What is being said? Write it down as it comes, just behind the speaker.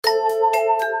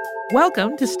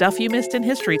Welcome to Stuff You Missed in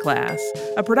History Class,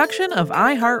 a production of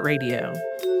iHeartRadio.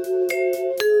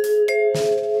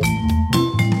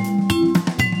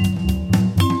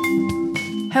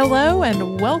 Hello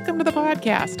and welcome to the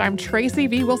podcast. I'm Tracy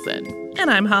V. Wilson.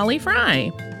 And I'm Holly Fry.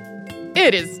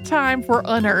 It is time for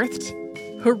Unearthed.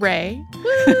 Hooray.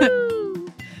 Woo!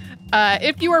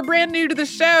 If you are brand new to the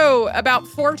show, about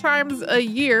 4 times a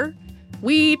year,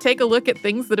 we take a look at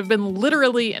things that have been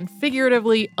literally and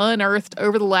figuratively unearthed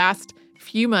over the last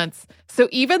few months. So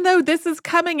even though this is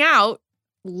coming out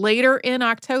later in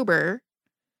October,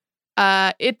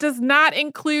 it does not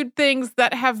include things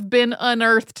that have been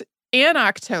unearthed in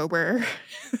October.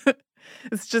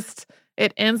 It's just,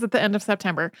 it ends at the end of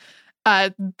September.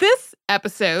 This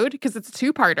episode, because it's a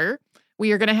two-parter,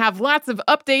 we are going to have lots of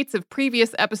updates of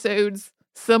previous episodes,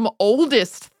 some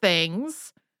oldest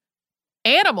things,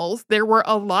 animals. There were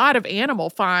a lot of animal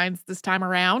finds this time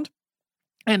around,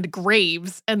 and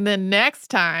graves. And then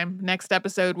next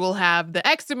episode, we'll have the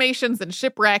exhumations and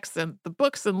shipwrecks and the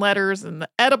books and letters and the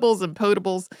edibles and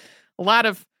potables. A lot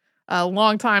of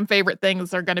longtime favorite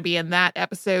things are going to be in that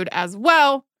episode as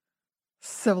well.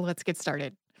 So let's get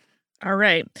started. All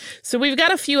right. So we've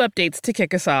got a few updates to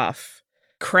kick us off.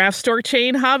 Craft store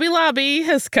chain Hobby Lobby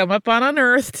has come up on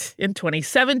Unearthed in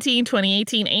 2017,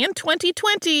 2018, and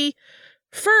 2020.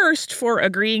 First, for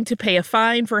agreeing to pay a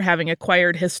fine for having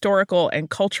acquired historical and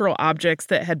cultural objects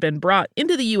that had been brought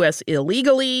into the U.S.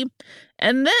 illegally,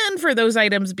 and then for those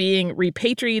items being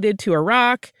repatriated to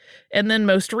Iraq, and then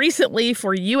most recently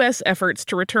for U.S. efforts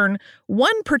to return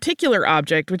one particular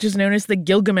object, which is known as the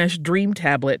Gilgamesh Dream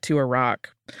Tablet, to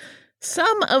Iraq.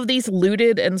 Some of these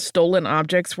looted and stolen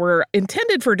objects were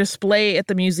intended for display at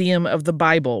the Museum of the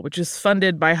Bible, which is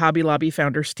funded by Hobby Lobby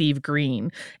founder Steve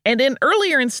Green. And in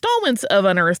earlier installments of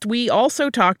Unearthed, we also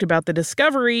talked about the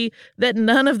discovery that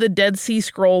none of the Dead Sea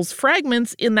Scrolls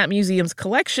fragments in that museum's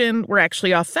collection were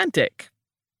actually authentic.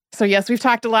 So yes, we've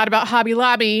talked a lot about Hobby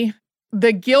Lobby.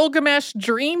 The Gilgamesh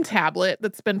Dream Tablet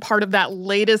that's been part of that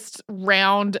latest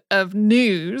round of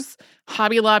news,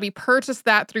 Hobby Lobby purchased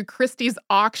that through Christie's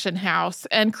auction house.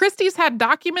 And Christie's had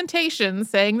documentation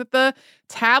saying that the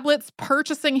tablet's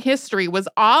purchasing history was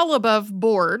all above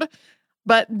board,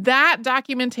 but that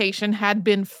documentation had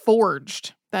been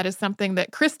forged. That is something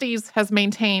that Christie's has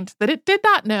maintained that it did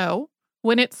not know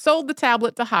when it sold the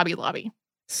tablet to Hobby Lobby.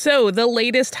 So the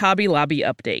latest Hobby Lobby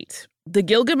update. The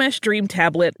Gilgamesh Dream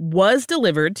Tablet was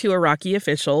delivered to Iraqi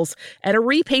officials at a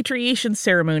repatriation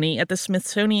ceremony at the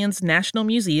Smithsonian's National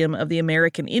Museum of the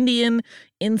American Indian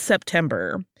in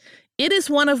September. It is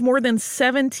one of more than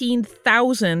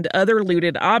 17,000 other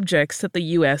looted objects that the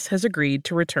U.S. has agreed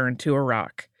to return to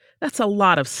Iraq. That's a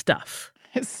lot of stuff.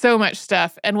 It's so much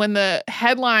stuff. And when the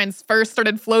headlines first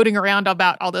started floating around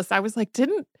about all this, I was like,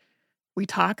 didn't we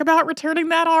talk about returning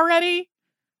that already?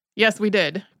 Yes, we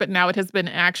did, but now it has been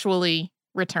actually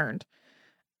returned.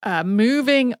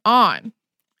 Moving on.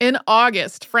 In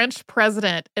August, French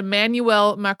President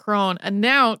Emmanuel Macron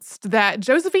announced that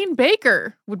Josephine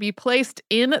Baker would be placed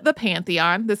in the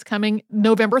Pantheon this coming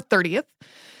November 30th.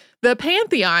 The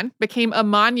Pantheon became a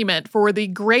monument for the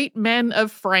great men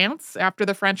of France after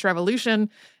the French Revolution,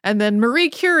 and then Marie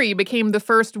Curie became the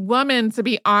first woman to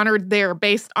be honored there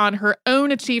based on her own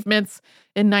achievements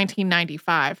in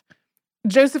 1995.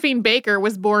 Josephine Baker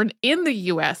was born in the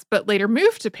U.S., but later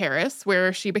moved to Paris,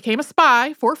 where she became a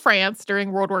spy for France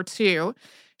during World War II.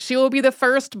 She will be the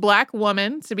first Black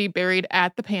woman to be buried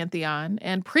at the Pantheon,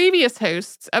 and previous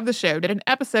hosts of the show did an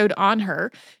episode on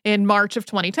her in March of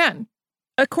 2010.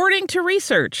 According to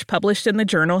research published in the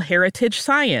journal Heritage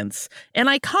Science, an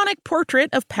iconic portrait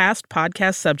of past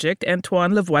podcast subject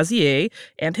Antoine Lavoisier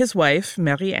and his wife,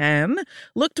 Marie-Anne,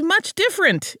 looked much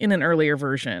different in an earlier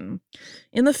version.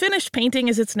 In the finished painting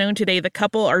as it's known today, the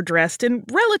couple are dressed in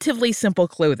relatively simple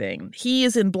clothing. He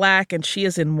is in black and she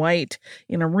is in white,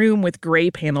 in a room with gray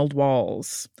paneled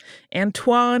walls.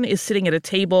 Antoine is sitting at a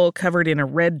table covered in a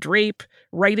red drape,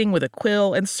 writing with a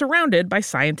quill and surrounded by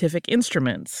scientific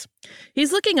instruments.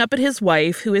 He's looking up at his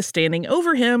wife, who is standing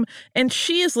over him, and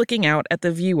she is looking out at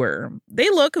the viewer. They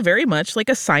look very much like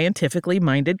a scientifically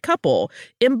minded couple,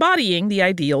 embodying the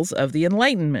ideals of the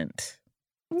Enlightenment.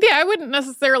 Yeah, I wouldn't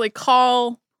necessarily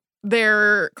call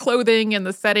their clothing and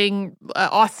the setting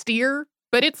austere,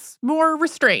 but it's more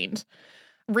restrained.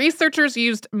 Researchers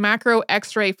used macro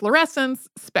X-ray fluorescence,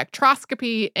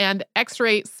 spectroscopy, and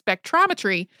X-ray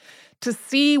spectrometry to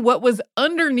see what was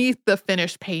underneath the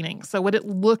finished painting, so what it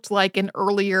looked like in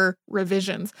earlier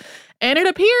revisions. And it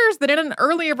appears that in an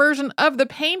earlier version of the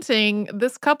painting,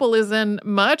 this couple is in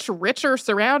much richer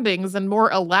surroundings and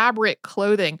more elaborate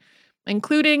clothing.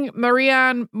 including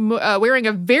Marianne wearing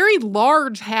a very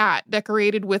large hat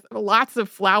decorated with lots of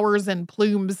flowers and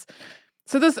plumes.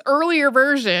 So this earlier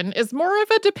version is more of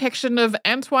a depiction of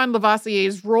Antoine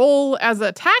Lavoisier's role as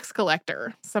a tax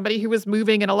collector, somebody who was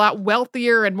moving in a lot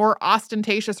wealthier and more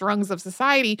ostentatious rungs of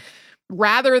society,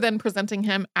 rather than presenting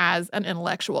him as an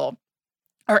intellectual.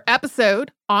 Our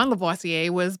episode on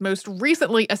Lavoisier was most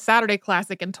recently a Saturday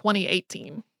Classic in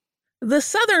 2018. The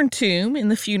southern tomb in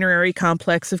the funerary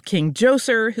complex of King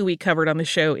Djoser, who we covered on the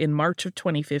show in March of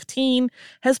 2015,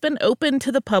 has been opened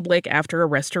to the public after a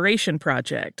restoration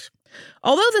project.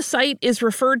 Although the site is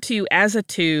referred to as a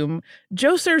tomb,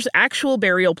 Djoser's actual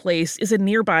burial place is a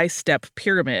nearby step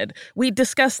pyramid. We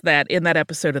discussed that in that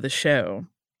episode of the show.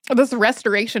 This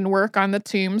restoration work on the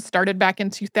tomb started back in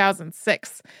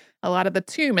 2006. A lot of the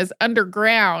tomb is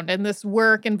underground, and this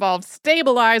work involves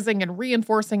stabilizing and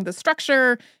reinforcing the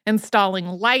structure, installing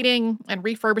lighting, and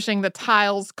refurbishing the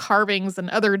tiles, carvings, and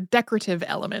other decorative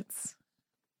elements.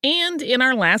 And in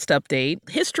our last update,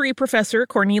 history professor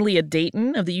Cornelia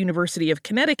Dayton of the University of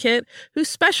Connecticut, who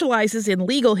specializes in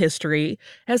legal history,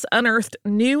 has unearthed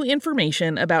new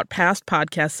information about past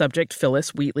podcast subject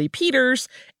Phyllis Wheatley Peters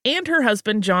and her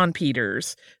husband John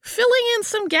Peters, filling in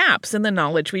some gaps in the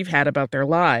knowledge we've had about their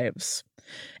lives.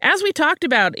 As we talked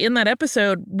about in that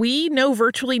episode, we know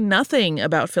virtually nothing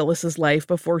about Phyllis's life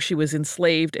before she was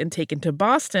enslaved and taken to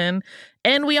Boston,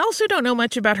 and we also don't know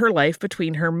much about her life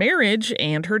between her marriage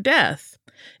and her death.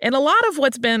 And a lot of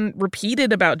what's been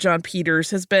repeated about John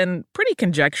Peters has been pretty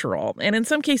conjectural, and in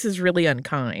some cases really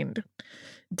unkind.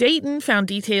 Dayton found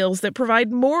details that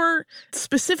provide more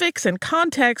specifics and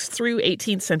context through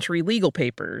 18th century legal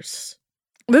papers.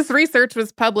 This research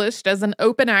was published as an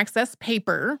open access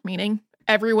paper, meaning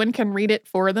everyone can read it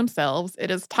for themselves.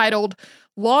 It is titled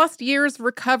Lost Years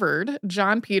Recovered,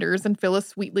 John Peters and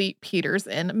Phyllis Wheatley Peters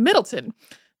in Middleton.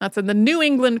 That's in the New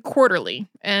England Quarterly.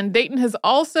 And Dayton has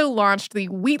also launched the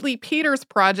Wheatley Peters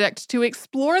Project to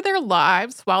explore their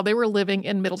lives while they were living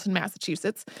in Middleton,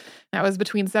 Massachusetts. That was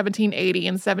between 1780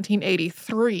 and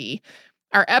 1783.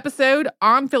 Our episode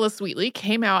on Phyllis Wheatley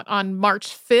came out on March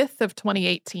 5th of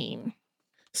 2018.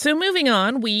 So moving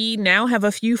on, we now have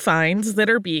a few finds that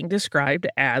are being described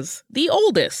as the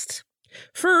oldest.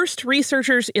 First,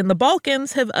 researchers in the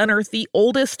Balkans have unearthed the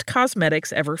oldest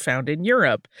cosmetics ever found in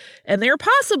Europe, and they're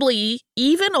possibly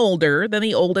even older than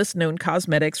the oldest known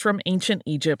cosmetics from ancient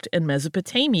Egypt and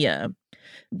Mesopotamia.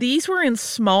 These were in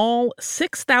small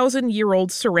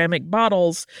 6,000-year-old ceramic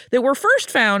bottles that were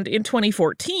first found in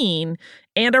 2014,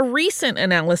 and a recent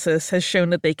analysis has shown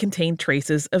that they contain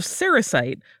traces of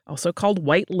cerussite, also called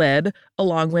white lead,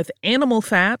 along with animal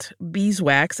fat,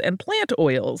 beeswax, and plant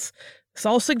oils. This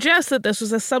all suggests that this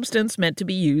was a substance meant to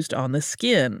be used on the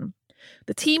skin.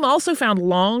 The team also found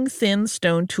long, thin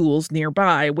stone tools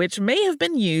nearby, which may have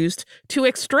been used to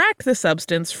extract the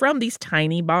substance from these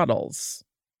tiny bottles.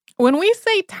 When we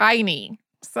say tiny,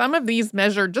 some of these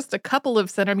measure just a couple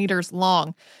of centimeters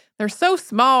long. They're so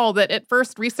small that at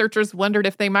first researchers wondered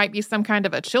if they might be some kind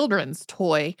of a children's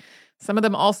toy. Some of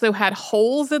them also had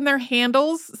holes in their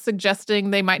handles,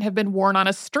 suggesting they might have been worn on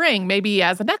a string, maybe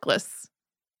as a necklace.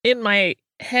 In my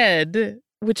head,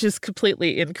 which is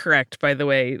completely incorrect, by the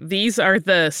way, these are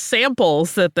the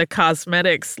samples that the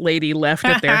cosmetics lady left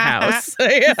at their house.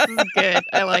 This is good.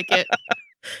 I like it.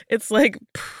 It's like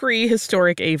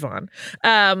prehistoric Avon.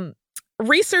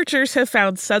 Researchers have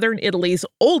found southern Italy's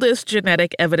oldest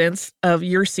genetic evidence of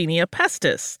Yersinia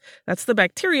pestis. That's the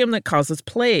bacterium that causes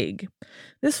plague.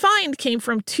 This find came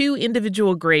from two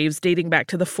individual graves dating back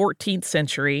to the 14th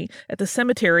century at the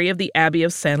cemetery of the Abbey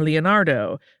of San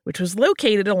Leonardo, which was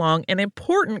located along an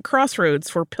important crossroads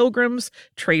for pilgrims,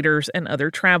 traders, and other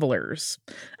travelers.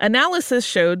 Analysis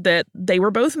showed that they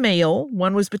were both male.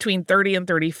 One was between 30 and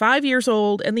 35 years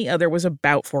old, and the other was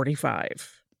about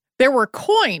 45. There were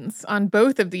coins on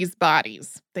both of these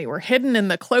bodies. They were hidden in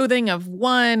the clothing of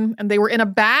one, and they were in a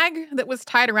bag that was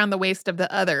tied around the waist of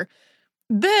the other.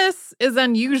 This is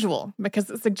unusual because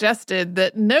it suggested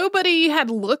that nobody had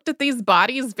looked at these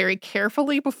bodies very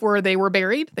carefully before they were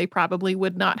buried. They probably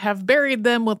would not have buried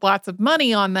them with lots of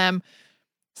money on them.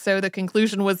 So the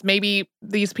conclusion was maybe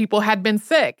these people had been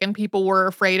sick and people were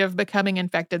afraid of becoming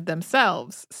infected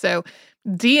themselves. So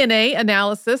DNA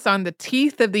analysis on the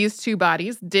teeth of these two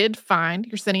bodies did find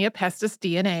Yersinia pestis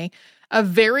DNA, a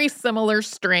very similar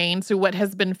strain to what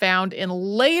has been found in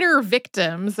later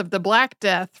victims of the Black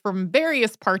Death from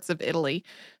various parts of Italy.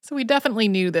 So we definitely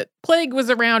knew that plague was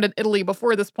around in Italy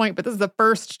before this point, but this is the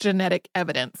first genetic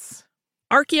evidence.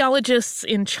 Archaeologists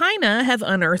in China have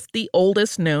unearthed the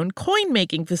oldest known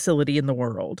coin-making facility in the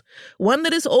world, one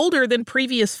that is older than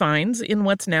previous finds in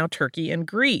what's now Turkey and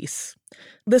Greece.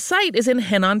 The site is in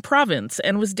Henan province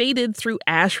and was dated through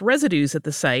ash residues at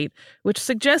the site, which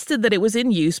suggested that it was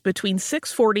in use between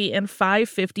 640 and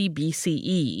 550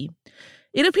 BCE.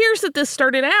 It appears that this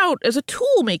started out as a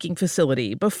tool-making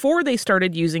facility before they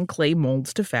started using clay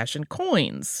molds to fashion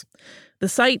coins. The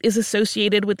site is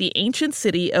associated with the ancient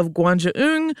city of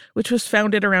Guangzhou, which was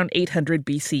founded around 800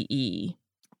 BCE.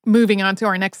 Moving on to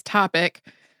our next topic.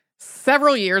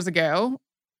 Several years ago,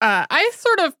 I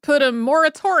sort of put a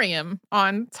moratorium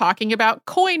on talking about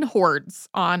coin hoards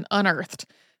on Unearthed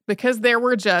because there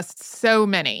were just so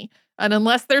many. And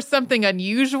unless there's something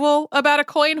unusual about a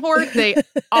coin hoard, they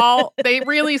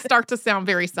really start to sound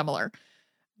very similar.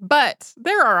 But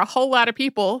there are a whole lot of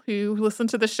people who listen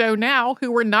to the show now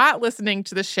who were not listening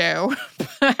to the show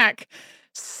back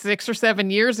 6 or 7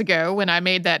 years ago when I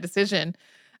made that decision.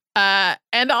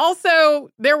 And also,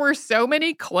 there were so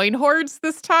many coin hoards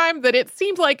this time that it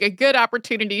seemed like a good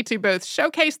opportunity to both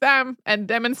showcase them and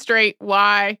demonstrate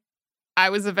why I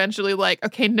was eventually like,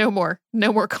 okay, no more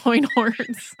coin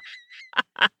hoards.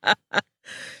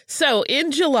 So,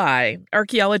 in July,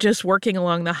 archaeologists working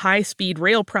along the high-speed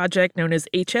rail project known as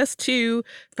HS2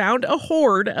 found a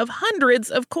hoard of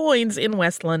hundreds of coins in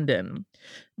West London.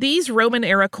 These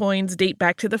Roman-era coins date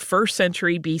back to the 1st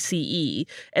century BCE,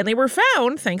 and they were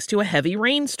found thanks to a heavy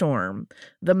rainstorm.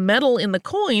 The metal in the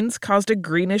coins caused a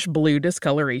greenish-blue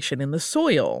discoloration in the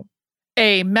soil.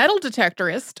 A metal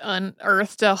detectorist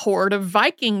unearthed a hoard of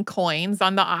Viking coins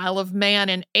on the Isle of Man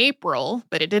in April,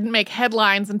 but it didn't make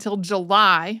headlines until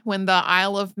July when the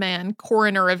Isle of Man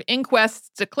coroner of inquests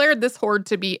declared this hoard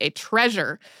to be a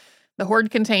treasure. The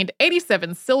hoard contained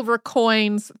 87 silver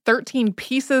coins, 13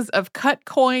 pieces of cut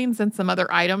coins, and some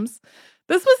other items.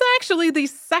 This was actually the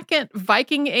second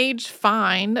Viking Age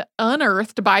find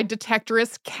unearthed by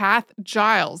detectorist Kath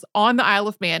Giles on the Isle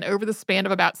of Man over the span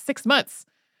of about 6 months.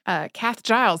 Kath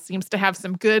Giles seems to have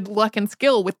some good luck and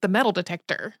skill with the metal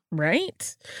detector.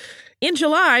 Right. In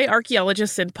July,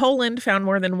 archaeologists in Poland found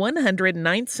more than 100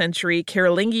 9th century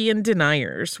Carolingian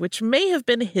deniers, which may have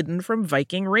been hidden from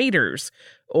Viking raiders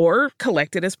or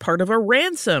collected as part of a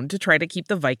ransom to try to keep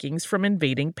the Vikings from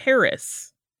invading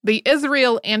Paris. The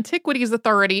Israel Antiquities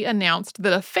Authority announced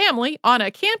that a family on a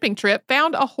camping trip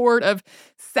found a hoard of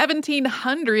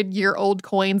 1,700-year-old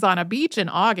coins on a beach in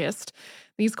August.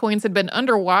 These coins had been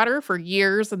underwater for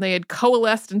years, and they had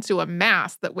coalesced into a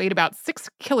mass that weighed about 6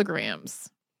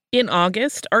 kilograms. In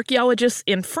August, archaeologists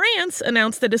in France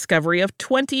announced the discovery of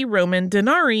 20 Roman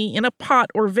denarii in a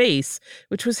pot or vase,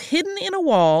 which was hidden in a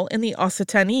wall in the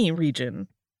Occitanie region.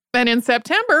 And in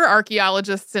September,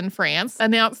 archaeologists in France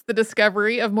announced the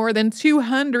discovery of more than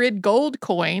 200 gold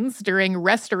coins during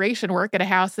restoration work at a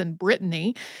house in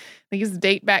Brittany. These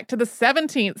date back to the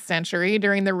 17th century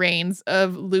during the reigns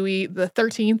of Louis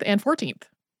XIII and XIV.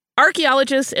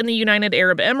 Archaeologists in the United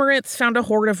Arab Emirates found a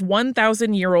hoard of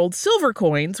 1,000-year-old silver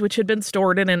coins, which had been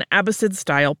stored in an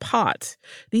Abbasid-style pot.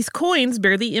 These coins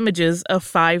bear the images of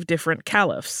 5 different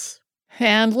caliphs.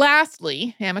 And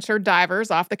lastly, amateur divers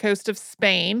off the coast of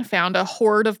Spain found a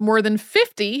hoard of more than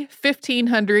 50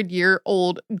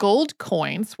 1,500-year-old gold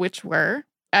coins, which were,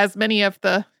 as many of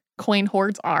the coin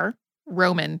hoards are,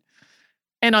 Roman.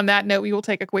 And on that note, we will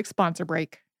take a quick sponsor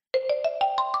break.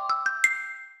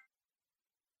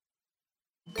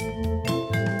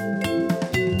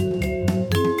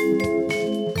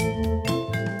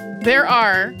 There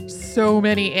are so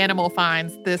many animal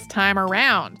finds this time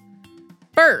around.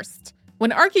 First,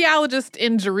 when archaeologists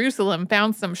in Jerusalem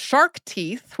found some shark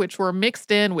teeth, which were mixed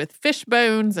in with fish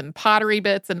bones and pottery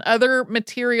bits and other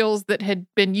materials that had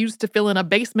been used to fill in a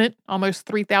basement almost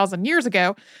 3,000 years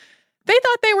ago, they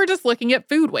thought they were just looking at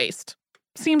food waste.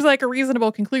 Seems like a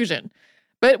reasonable conclusion.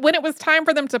 But when it was time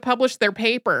for them to publish their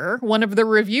paper, one of the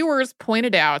reviewers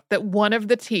pointed out that one of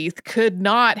the teeth could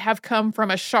not have come from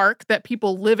a shark that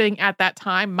people living at that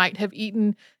time might have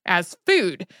eaten as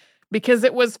food, because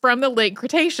it was from the late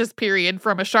Cretaceous period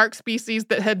from a shark species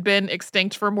that had been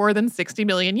extinct for more than 60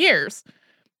 million years.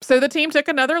 So the team took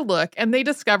another look and they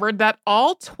discovered that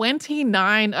all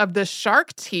 29 of the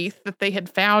shark teeth that they had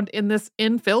found in this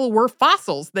infill were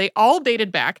fossils. They all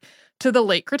dated back to the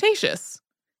late Cretaceous.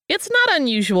 It's not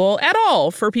unusual at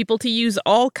all for people to use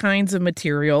all kinds of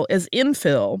material as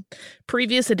infill.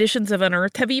 Previous editions of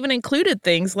Unearthed have even included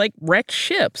things like wrecked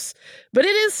ships. But it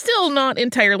is still not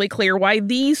entirely clear why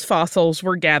these fossils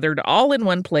were gathered all in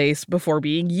one place before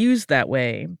being used that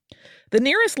way. The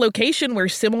nearest location where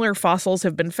similar fossils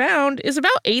have been found is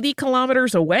about 80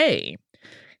 kilometers away.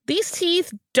 These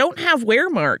teeth don't have wear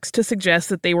marks to suggest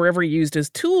that they were ever used as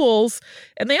tools,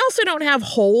 and they also don't have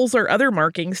holes or other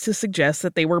markings to suggest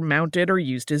that they were mounted or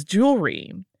used as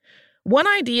jewelry. One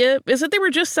idea is that they were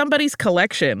just somebody's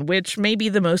collection, which may be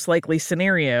the most likely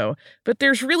scenario, but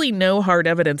there's really no hard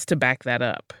evidence to back that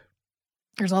up.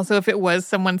 There's also, if it was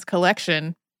someone's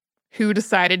collection, who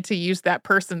decided to use that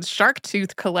person's shark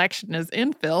tooth collection as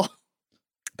infill?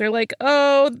 They're like,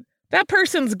 oh, that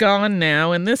person's gone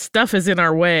now, and this stuff is in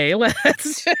our way.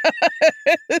 Let's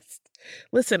just...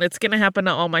 Listen, it's going to happen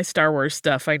to all my Star Wars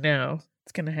stuff, I know.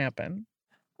 It's going to happen.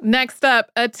 Next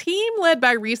up, a team led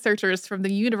by researchers from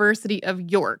the University of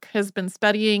York has been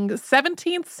studying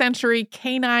 17th century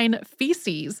canine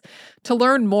feces to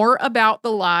learn more about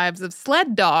the lives of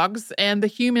sled dogs and the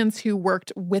humans who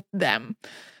worked with them.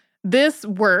 This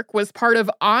work was part of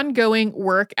ongoing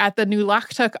work at the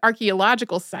Nulaktuk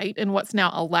archaeological site in what's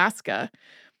now Alaska.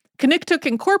 Kniktuk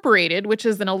Incorporated, which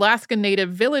is an Alaska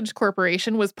Native Village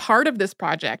corporation, was part of this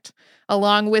project,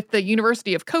 along with the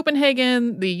University of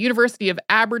Copenhagen, the University of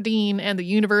Aberdeen, and the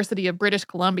University of British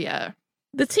Columbia.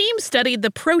 The team studied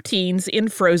the proteins in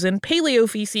frozen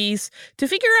paleofeces to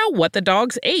figure out what the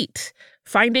dogs ate,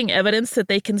 finding evidence that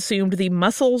they consumed the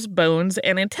muscles, bones,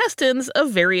 and intestines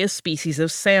of various species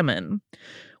of salmon.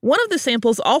 One of the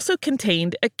samples also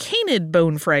contained a canid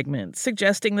bone fragment,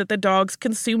 suggesting that the dogs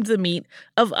consumed the meat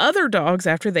of other dogs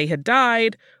after they had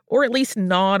died, or at least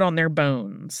gnawed on their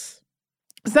bones.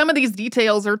 Some of these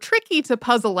details are tricky to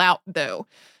puzzle out, though.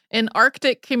 In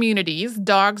Arctic communities,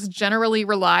 dogs generally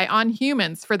rely on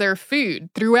humans for their food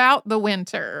throughout the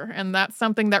winter, and that's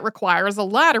something that requires a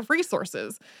lot of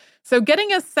resources. So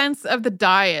getting a sense of the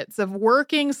diets of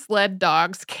working sled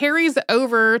dogs carries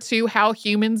over to how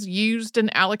humans used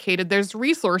and allocated those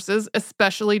resources,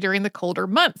 especially during the colder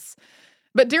months.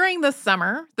 But during the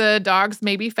summer, the dogs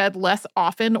may be fed less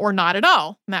often or not at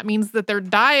all. And that means that their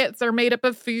diets are made up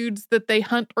of foods that they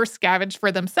hunt or scavenge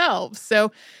for themselves.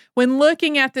 So when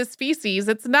looking at this species,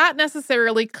 it's not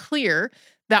necessarily clear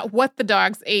that what the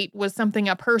dogs ate was something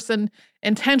a person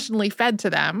intentionally fed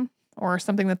to them, or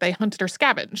something that they hunted or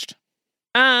scavenged.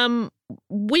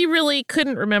 We really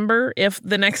couldn't remember if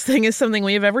the next thing is something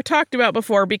we have ever talked about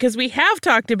before, because we have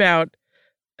talked about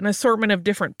an assortment of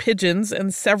different pigeons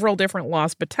and several different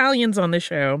lost battalions on the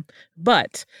show.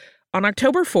 But on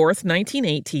October 4th,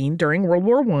 1918, during World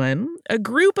War I, a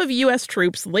group of U.S.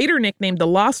 troops, later nicknamed the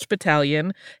Lost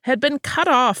Battalion, had been cut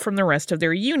off from the rest of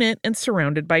their unit and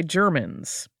surrounded by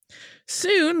Germans.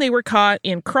 Soon, they were caught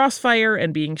in crossfire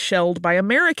and being shelled by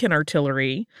American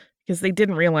artillery because they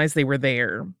didn't realize they were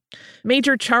there.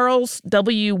 Major Charles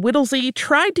W. Whittlesey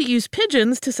tried to use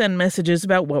pigeons to send messages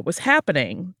about what was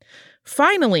happening.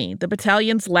 Finally, the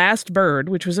battalion's last bird,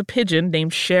 which was a pigeon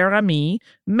named Cher Ami,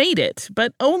 made it,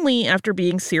 but only after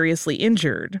being seriously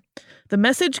injured. The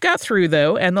message got through,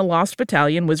 though, and the Lost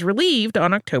Battalion was relieved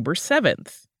on October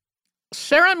 7th.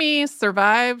 Cher Ami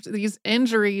survived these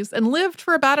injuries and lived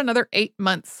for about another 8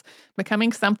 months,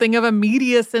 becoming something of a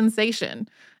media sensation.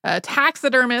 A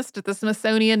taxidermist at the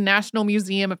Smithsonian National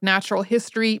Museum of Natural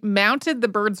History mounted the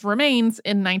bird's remains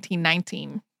in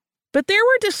 1919. But there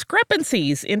were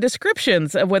discrepancies in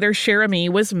descriptions of whether Cher Ami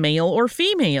was male or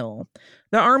female.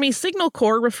 The Army Signal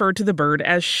Corps referred to the bird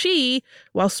as she,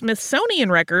 while Smithsonian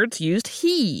records used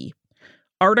he.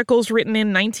 Articles written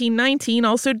in 1919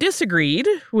 also disagreed,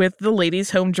 with the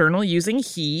Ladies' Home Journal using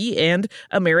he and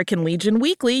American Legion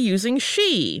Weekly using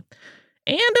she.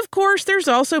 And, of course, there's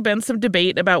also been some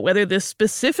debate about whether this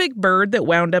specific bird that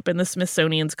wound up in the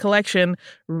Smithsonian's collection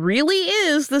really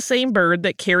is the same bird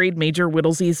that carried Major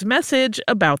Whittlesey's message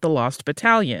about the Lost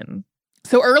Battalion.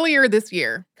 So earlier this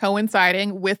year,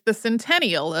 coinciding with the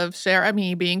centennial of Cher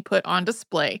Ami being put on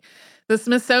display, the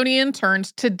Smithsonian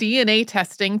turned to DNA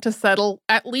testing to settle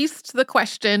at least the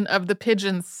question of the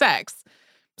pigeon's sex.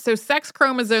 So sex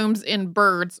chromosomes in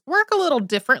birds work a little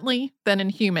differently than in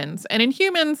humans. And in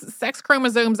humans, sex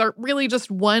chromosomes are really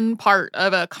just one part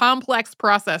of a complex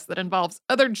process that involves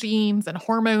other genes and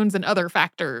hormones and other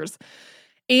factors.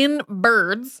 In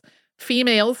birds,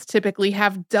 females typically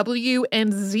have W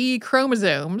and Z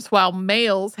chromosomes, while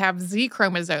males have Z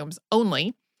chromosomes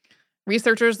only.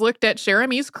 Researchers looked at Cher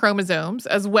Ami's chromosomes,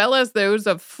 as well as those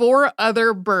of 4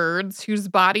 other birds whose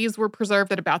bodies were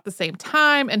preserved at about the same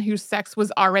time and whose sex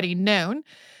was already known.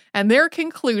 And their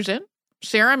conclusion,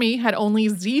 Cher Ami had only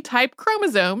Z-type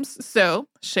chromosomes, so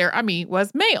Cher Ami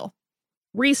was male.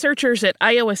 Researchers at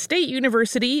Iowa State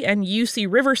University and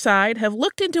UC Riverside have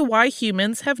looked into why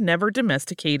humans have never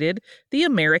domesticated the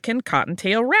American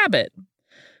cottontail rabbit.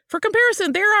 For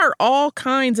comparison, there are all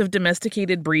kinds of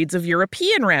domesticated breeds of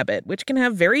European rabbit, which can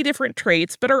have very different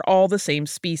traits but are all the same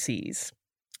species.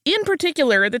 In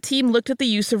particular, the team looked at the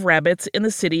use of rabbits in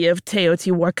the city of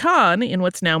Teotihuacan in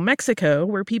what's now Mexico,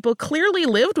 where people clearly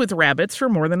lived with rabbits for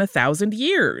more than 1,000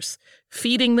 years,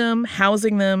 feeding them,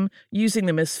 housing them, using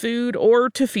them as food, or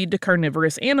to feed to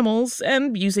carnivorous animals,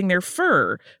 and using their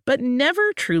fur, but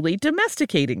never truly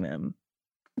domesticating them.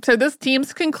 So this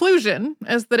team's conclusion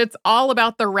is that it's all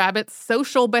about the rabbits'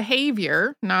 social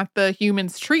behavior, not the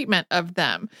humans' treatment of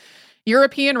them.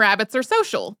 European rabbits are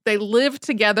social. They live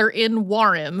together in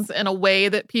warrens in a way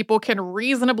that people can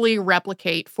reasonably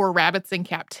replicate for rabbits in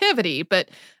captivity. But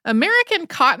American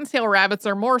cottontail rabbits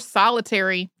are more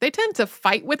solitary. They tend to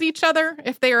fight with each other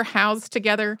if they are housed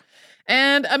together.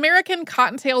 And American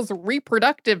cottontail's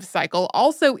reproductive cycle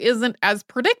also isn't as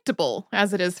predictable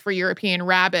as it is for European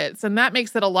rabbits, and that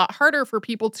makes it a lot harder for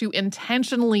people to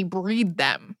intentionally breed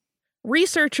them.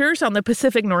 Researchers on the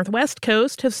Pacific Northwest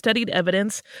coast have studied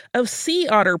evidence of sea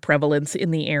otter prevalence in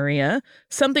the area,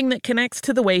 something that connects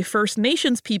to the way First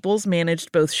Nations peoples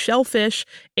managed both shellfish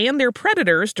and their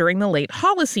predators during the late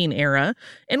Holocene era,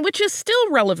 and which is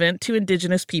still relevant to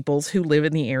Indigenous peoples who live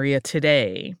in the area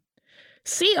today.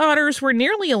 Sea otters were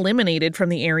nearly eliminated from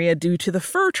the area due to the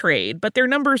fur trade, but their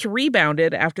numbers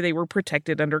rebounded after they were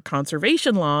protected under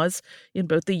conservation laws in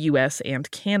both the U.S.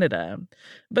 and Canada.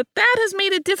 But that has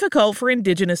made it difficult for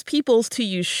Indigenous peoples to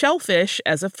use shellfish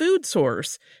as a food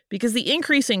source, because the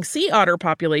increasing sea otter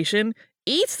population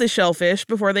eats the shellfish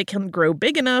before they can grow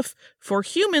big enough for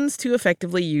humans to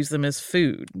effectively use them as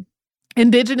food.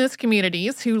 Indigenous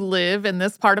communities who live in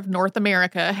this part of North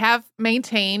America have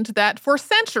maintained that for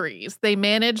centuries they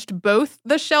managed both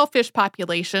the shellfish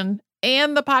population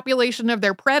and the population of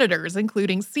their predators,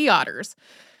 including sea otters.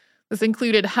 This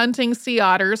included hunting sea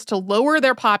otters to lower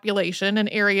their population in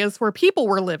areas where people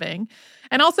were living,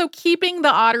 and also keeping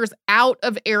the otters out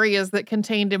of areas that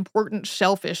contained important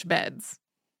shellfish beds.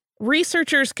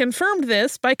 Researchers confirmed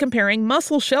this by comparing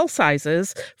mussel shell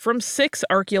sizes from 6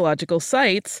 archaeological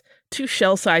sites to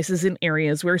shell sizes in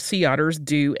areas where sea otters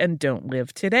do and don't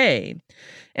live today.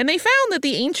 And they found that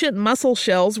the ancient mussel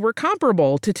shells were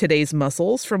comparable to today's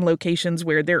mussels from locations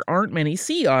where there aren't many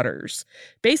sea otters.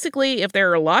 Basically, if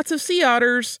there are lots of sea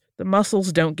otters, the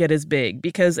mussels don't get as big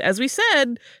because, as we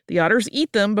said, the otters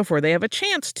eat them before they have a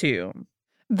chance to.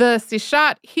 The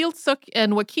Sishat, Heiltsuk,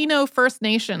 and Wakino First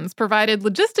Nations provided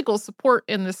logistical support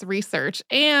in this research,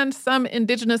 and some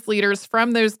Indigenous leaders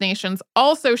from those nations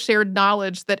also shared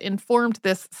knowledge that informed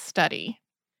this study.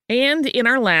 And in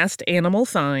our last animal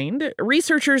find,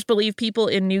 researchers believe people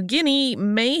in New Guinea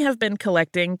may have been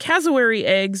collecting cassowary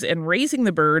eggs and raising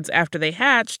the birds after they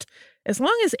hatched as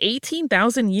long as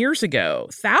 18,000 years ago,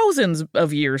 thousands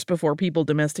of years before people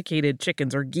domesticated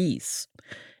chickens or geese.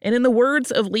 And in the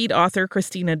words of lead author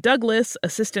Christina Douglas,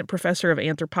 assistant professor of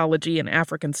anthropology and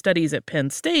African studies at Penn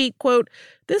State, quote,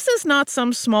 "This is not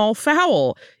some small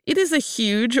fowl. It is a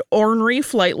huge, ornery,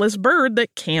 flightless bird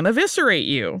that can eviscerate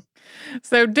you."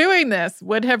 So doing this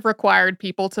would have required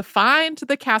people to find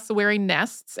the cassowary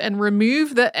nests and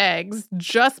remove the eggs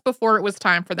just before it was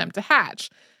time for them to hatch,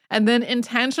 and then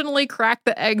intentionally crack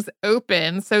the eggs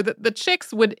open so that the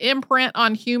chicks would imprint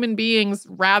on human beings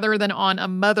rather than on a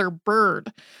mother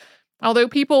bird. Although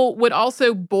people would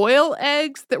also boil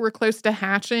eggs that were close to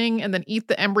hatching and then eat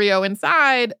the embryo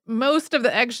inside, most of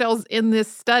the eggshells in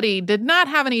this study did not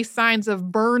have any signs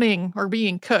of burning or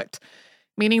being cooked,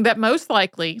 meaning that most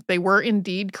likely they were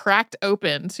indeed cracked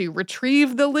open to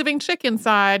retrieve the living chick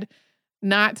inside,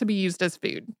 not to be used as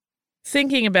food.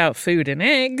 Thinking about food and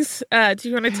eggs, do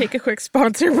you want to take a quick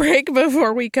sponsor break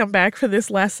before we come back for this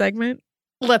last segment?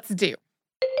 Let's do.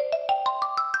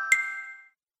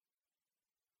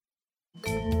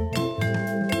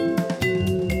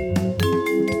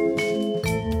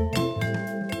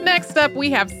 Next up, we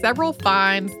have several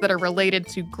finds that are related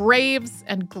to graves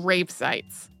and grave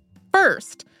sites.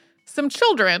 First, some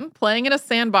children playing in a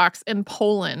sandbox in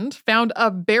Poland found a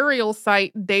burial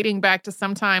site dating back to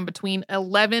sometime between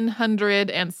 1100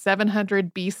 and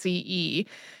 700 BCE.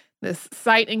 This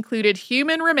site included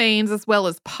human remains as well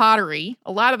as pottery.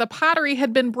 A lot of the pottery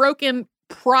had been broken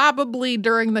probably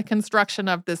during the construction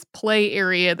of this play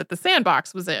area that the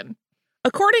sandbox was in.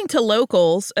 According to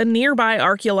locals, a nearby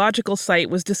archaeological site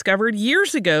was discovered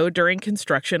years ago during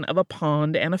construction of a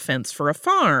pond and a fence for a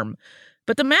farm.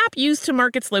 But the map used to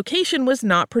mark its location was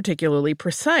not particularly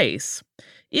precise.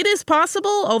 It is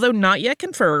possible, although not yet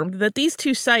confirmed, that these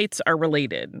two sites are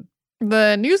related.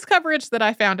 The news coverage that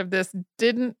I found of this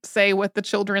didn't say what the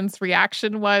children's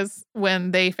reaction was when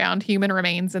they found human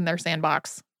remains in their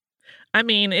sandbox. I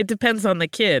mean, it depends on the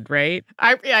kid, right?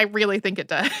 I really think it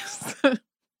does.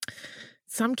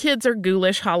 Some kids are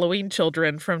ghoulish Halloween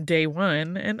children from day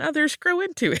one, and others grow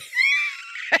into it.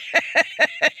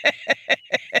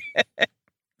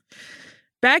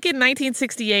 Back in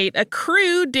 1968, a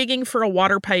crew digging for a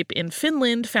water pipe in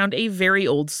Finland found a very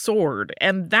old sword,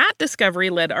 and that discovery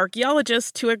led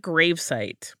archaeologists to a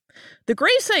gravesite. The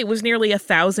gravesite was nearly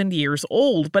 1,000 years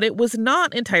old, but it was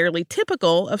not entirely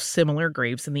typical of similar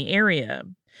graves in the area.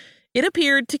 It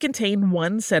appeared to contain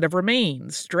one set of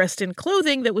remains, dressed in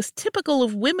clothing that was typical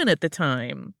of women at the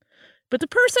time. But the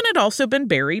person had also been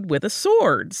buried with a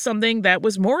sword, something that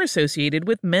was more associated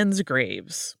with men's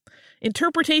graves.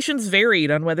 Interpretations varied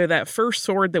on whether that first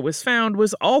sword that was found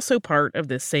was also part of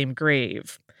this same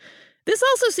grave. This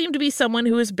also seemed to be someone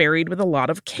who was buried with a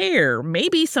lot of care,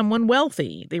 maybe someone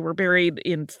wealthy. They were buried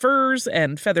in furs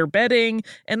and feather bedding,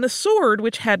 and the sword,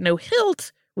 which had no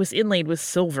hilt, was inlaid with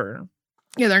silver.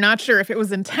 Yeah, they're not sure if it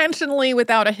was intentionally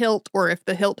without a hilt or if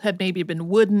the hilt had maybe been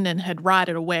wooden and had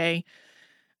rotted away.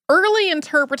 Early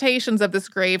interpretations of this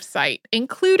grave site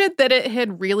included that it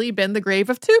had really been the grave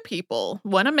of two people,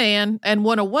 one a man and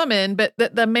one a woman, but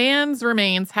that the man's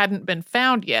remains hadn't been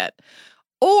found yet.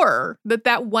 Or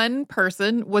that one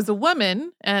person was a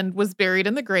woman and was buried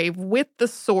in the grave with the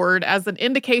sword as an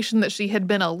indication that she had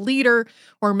been a leader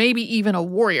or maybe even a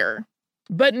warrior.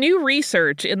 But new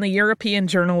research in the European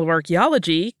Journal of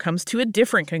Archaeology comes to a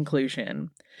different conclusion.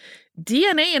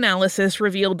 DNA analysis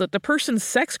revealed that the person's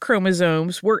sex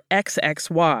chromosomes were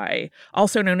XXY,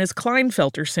 also known as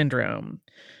Klinefelter syndrome.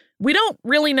 We don't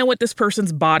really know what this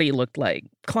person's body looked like.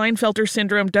 Klinefelter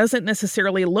syndrome doesn't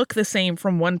necessarily look the same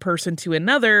from one person to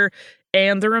another,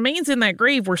 and the remains in that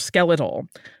grave were skeletal.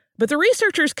 But the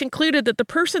researchers concluded that the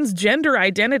person's gender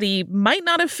identity might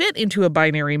not have fit into a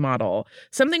binary model,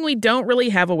 something we don't really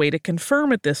have a way to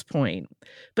confirm at this point.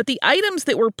 But the items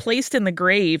that were placed in the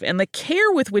grave and the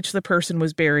care with which the person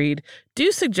was buried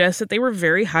do suggest that they were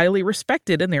very highly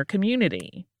respected in their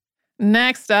community.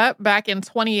 Next up, back in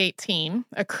 2018,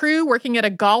 a crew working at a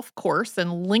golf course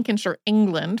in Lincolnshire,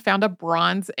 England, found a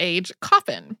Bronze Age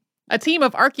coffin. A team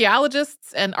of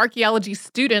archaeologists and archaeology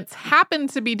students happened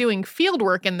to be doing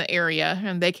fieldwork in the area,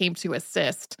 and they came to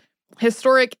assist.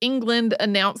 Historic England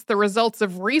announced the results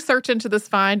of research into this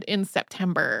find in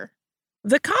September.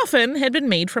 The coffin had been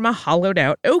made from a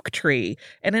hollowed-out oak tree,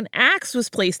 and an axe was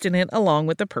placed in it along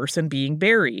with the person being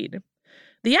buried.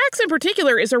 The axe in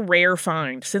particular is a rare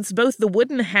find, since both the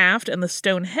wooden haft and the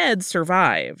stone head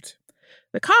survived.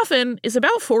 The coffin is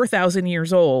about 4,000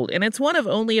 years old, and it's one of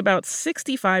only about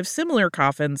 65 similar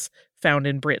coffins found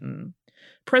in Britain.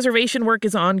 Preservation work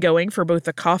is ongoing for both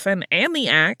the coffin and the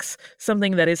axe,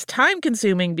 something that is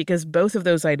time-consuming because both of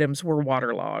those items were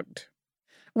waterlogged.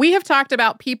 We have talked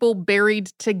about people buried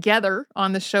together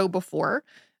on the show before.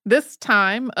 This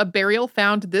time, a burial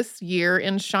found this year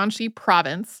in Shanxi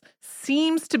province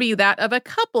seems to be that of a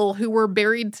couple who were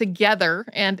buried together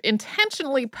and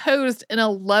intentionally posed in a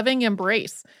loving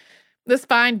embrace. This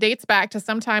find dates back to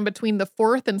sometime between the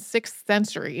 4th and 6th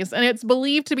centuries, and it's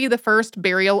believed to be the first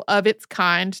burial of its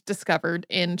kind discovered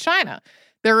in China.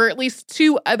 There are at least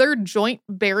 2 other joint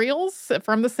burials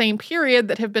from the same period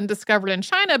that have been discovered in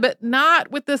China, but not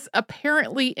with this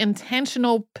apparently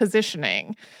intentional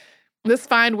positioning. This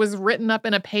find was written up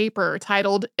in a paper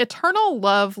titled Eternal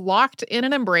Love Locked in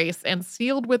an Embrace and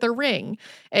Sealed with a Ring,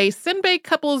 a Sinbei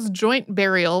couple's joint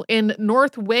burial in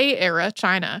North Wei era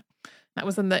China. That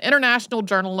was in the International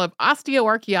Journal of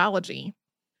Osteoarchaeology.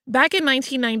 Back in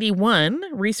 1991,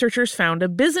 researchers found a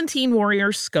Byzantine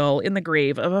warrior's skull in the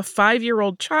grave of a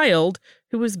 5-year-old child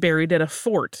who was buried at a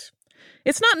fort.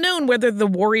 It's not known whether the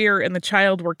warrior and the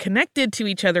child were connected to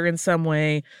each other in some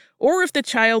way, or if the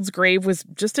child's grave was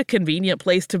just a convenient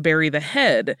place to bury the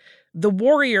head. The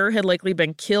warrior had likely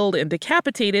been killed and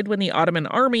decapitated when the Ottoman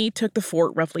army took the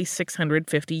fort roughly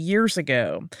 650 years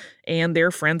ago, and their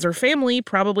friends or family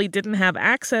probably didn't have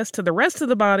access to the rest of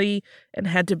the body and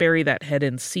had to bury that head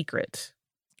in secret.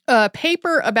 A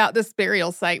paper about this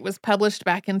burial site was published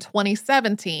back in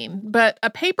 2017, but a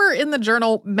paper in the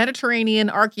journal Mediterranean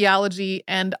Archaeology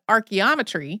and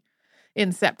Archaeometry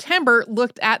in September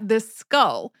looked at this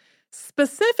skull,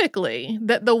 specifically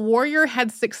that the warrior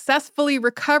had successfully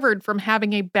recovered from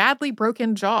having a badly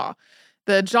broken jaw.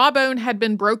 The jawbone had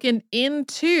been broken in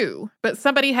two, but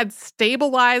somebody had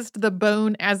stabilized the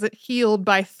bone as it healed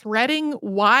by threading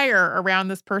wire around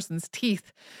this person's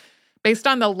teeth. Based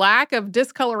on the lack of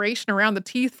discoloration around the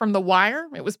teeth from the wire,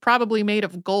 it was probably made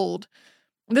of gold.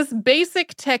 This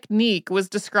basic technique was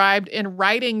described in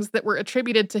writings that were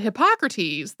attributed to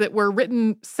Hippocrates that were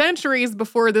written centuries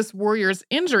before this warrior's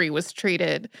injury was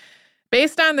treated.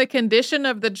 Based on the condition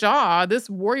of the jaw, this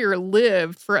warrior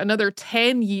lived for another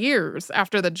 10 years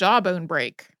after the jawbone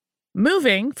break.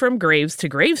 Moving from graves to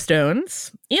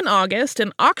gravestones, in August,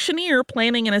 an auctioneer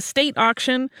planning an estate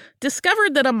auction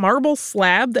discovered that a marble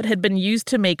slab that had been used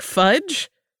to make fudge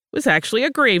was actually a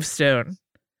gravestone.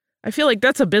 I feel like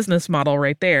that's a business model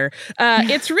right there.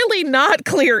 It's really not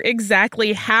clear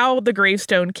exactly how the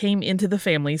gravestone came into the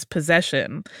family's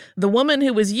possession. The woman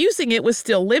who was using it was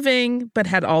still living, but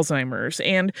had Alzheimer's,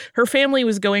 and her family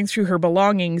was going through her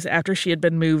belongings after she had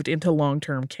been moved into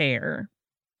long-term care.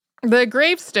 The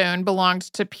gravestone belonged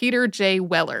to Peter J.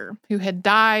 Weller, who had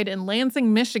died in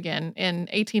Lansing, Michigan in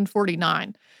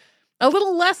 1849. A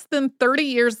little less than 30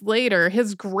 years later,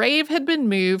 his grave had been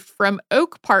moved from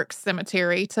Oak Park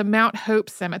Cemetery to Mount Hope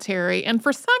Cemetery, and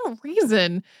for some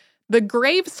reason, the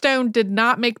gravestone did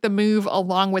not make the move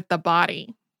along with the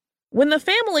body. When the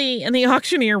family and the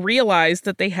auctioneer realized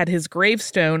that they had his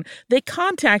gravestone, they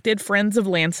contacted Friends of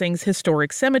Lansing's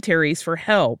historic cemeteries for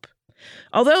help.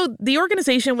 Although the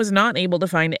organization was not able to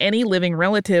find any living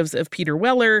relatives of Peter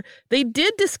Weller, they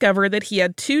did discover that he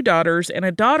had 2 daughters and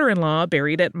a daughter-in-law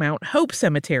buried at Mount Hope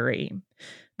Cemetery.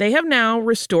 They have now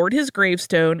restored his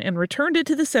gravestone and returned it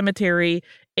to the cemetery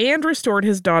and restored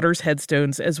his daughter's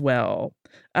headstones as well.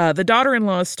 The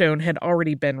daughter-in-law's stone had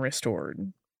already been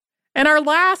restored. And our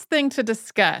last thing to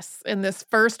discuss in this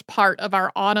first part of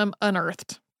our Autumn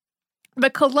Unearthed. The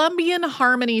Columbian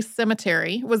Harmony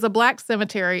Cemetery was a Black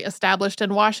cemetery established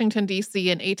in Washington, D.C.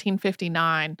 in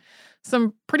 1859.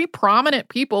 Some pretty prominent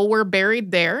people were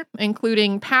buried there,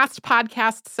 including past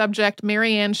podcast subject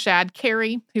Marianne Shadd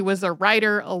Carey, who was a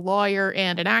writer, a lawyer,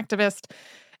 and an activist,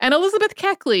 and Elizabeth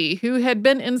Keckley, who had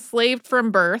been enslaved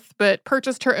from birth but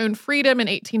purchased her own freedom in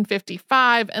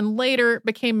 1855 and later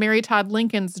became Mary Todd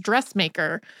Lincoln's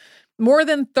dressmaker. More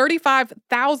than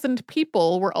 35,000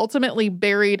 people were ultimately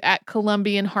buried at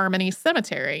Columbian Harmony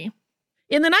Cemetery.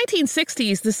 In the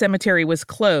 1960s, the cemetery was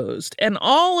closed, and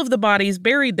all of the bodies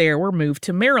buried there were moved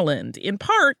to Maryland, in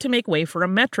part to make way for a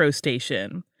metro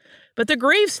station. But the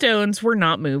gravestones were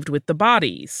not moved with the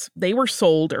bodies. They were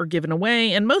sold or given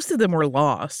away, and most of them were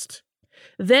lost.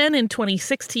 Then, in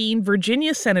 2016,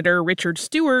 Virginia Senator Richard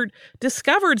Stewart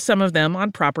discovered some of them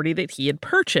on property that he had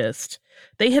purchased.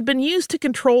 They had been used to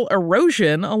control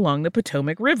erosion along the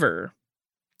Potomac River.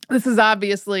 This is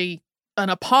obviously an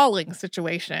appalling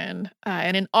situation.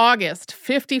 And in August,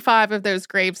 55 of those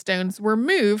gravestones were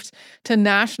moved to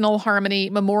National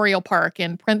Harmony Memorial Park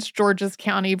in Prince George's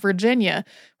County, Virginia,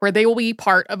 where they will be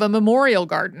part of a memorial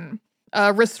garden.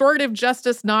 A restorative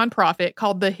justice nonprofit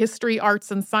called the History, Arts,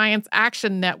 and Science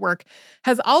Action Network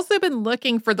has also been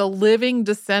looking for the living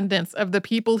descendants of the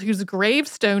people whose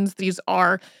gravestones these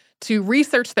are to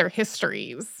research their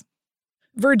histories.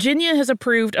 Virginia has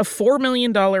approved a $4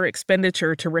 million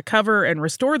expenditure to recover and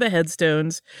restore the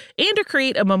headstones and to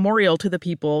create a memorial to the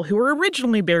people who were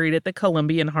originally buried at the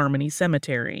Columbian Harmony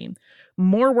Cemetery.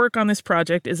 More work on this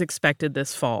project is expected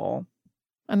this fall.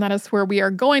 And that is where we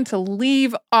are going to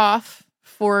leave off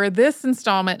for this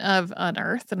installment of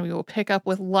Unearthed, and we will pick up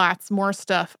with lots more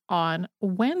stuff on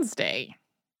Wednesday.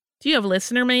 Do you have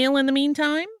listener mail in the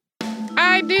meantime?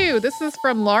 I do. This is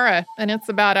from Laura, and it's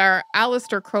about our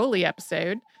Aleister Crowley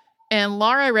episode. And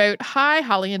Laura wrote, "Hi,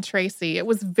 Holly and Tracy. It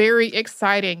was very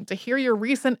exciting to hear your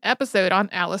recent episode on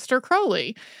Aleister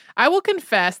Crowley. I will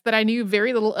confess that I knew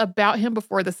very little about him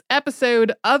before this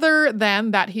episode, other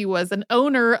than that he was an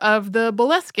owner of the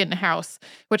Boleskine House,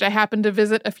 which I happened to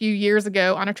visit a few years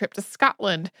ago on a trip to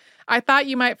Scotland. I thought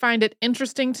you might find it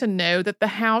interesting to know that the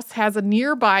house has a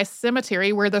nearby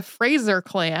cemetery where the Fraser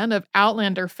clan of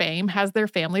Outlander fame has their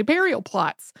family burial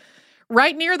plots.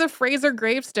 Right near the Fraser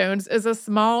gravestones is a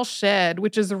small shed,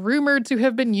 which is rumored to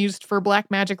have been used for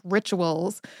black magic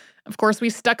rituals. Of course, we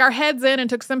stuck our heads in and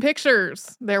took some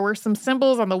pictures. There were some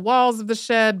symbols on the walls of the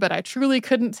shed, but I truly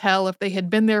couldn't tell if they had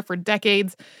been there for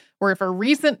decades or if a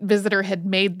recent visitor had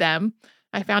made them.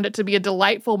 I found it to be a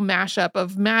delightful mashup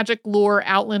of magic lore,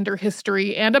 Outlander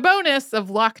history, and a bonus of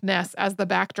Loch Ness as the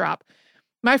backdrop.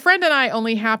 My friend and I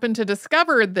only happened to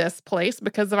discover this place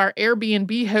because of our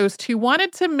Airbnb host who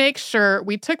wanted to make sure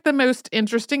we took the most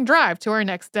interesting drive to our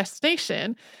next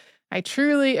destination. I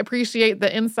truly appreciate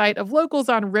the insight of locals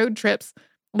on road trips.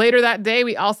 Later that day,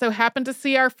 we also happened to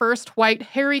see our first white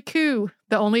hairy coo,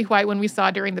 the only white one we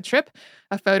saw during the trip.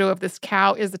 A photo of this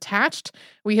cow is attached.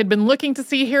 We had been looking to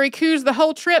see hairy coos the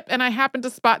whole trip, and I happened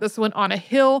to spot this one on a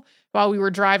hill while we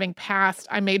were driving past.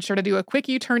 I made sure to do a quick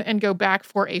U-turn and go back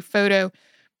for a photo.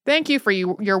 Thank you for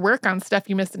your work on stuff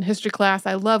you missed in history class.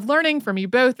 I love learning from you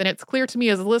both, and it's clear to me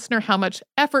as a listener how much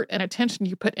effort and attention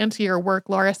you put into your work,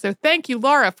 Laura. So thank you,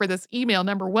 Laura, for this email.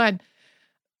 Number one,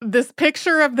 this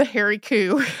picture of the hairy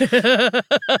coo.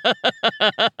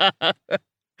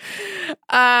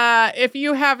 If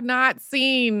you have not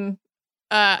seen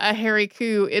a hairy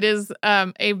coo, it is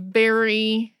a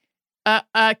very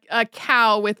a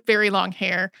cow with very long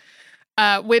hair,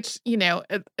 which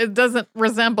it doesn't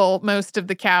resemble most of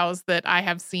the cows that I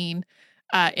have seen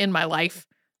in my life.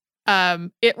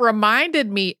 It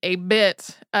reminded me a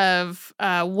bit of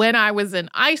when I was in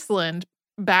Iceland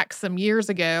back some years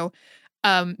ago.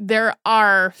 There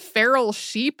are feral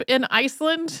sheep in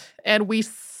Iceland, and we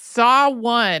saw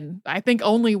one, I think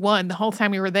only one, the whole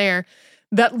time we were there,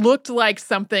 that looked like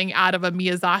something out of a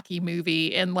Miyazaki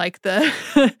movie, and like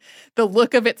the the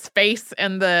look of its face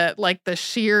and the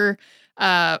sheer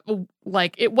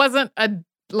like it wasn't a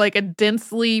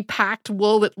densely packed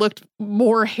wool. It looked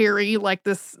more hairy like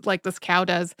this cow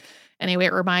does. Anyway,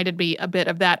 it reminded me a bit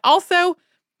of that. Also,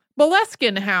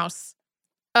 Boleskine House.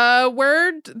 A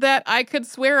word that I could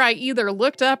swear I either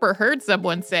looked up or heard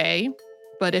someone say,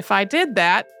 but if I did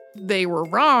that, they were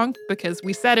wrong because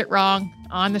we said it wrong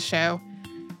on the show.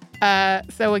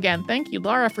 So again, thank you,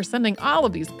 Laura, for sending all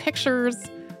of these pictures.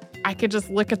 I could just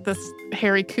look at this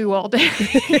hairy coo all day.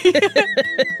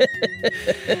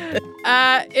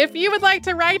 If you would like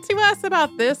to write to us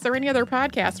about this or any other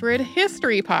podcast, we're at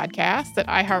History Podcasts at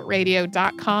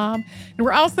iHeartRadio.com. And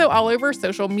we're also all over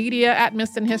social media at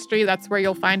Missed in History. That's where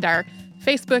you'll find our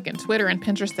Facebook and Twitter and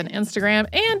Pinterest and Instagram.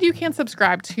 And you can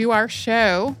subscribe to our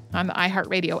show on the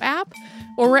iHeartRadio app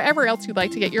or wherever else you'd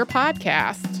like to get your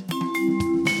podcast.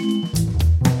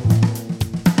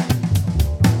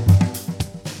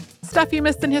 Stuff You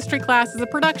Missed in History Class is a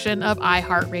production of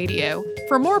iHeartRadio.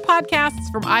 For more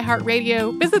podcasts from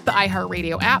iHeartRadio, visit the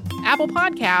iHeartRadio app, Apple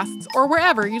Podcasts, or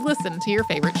wherever you listen to your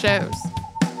favorite shows.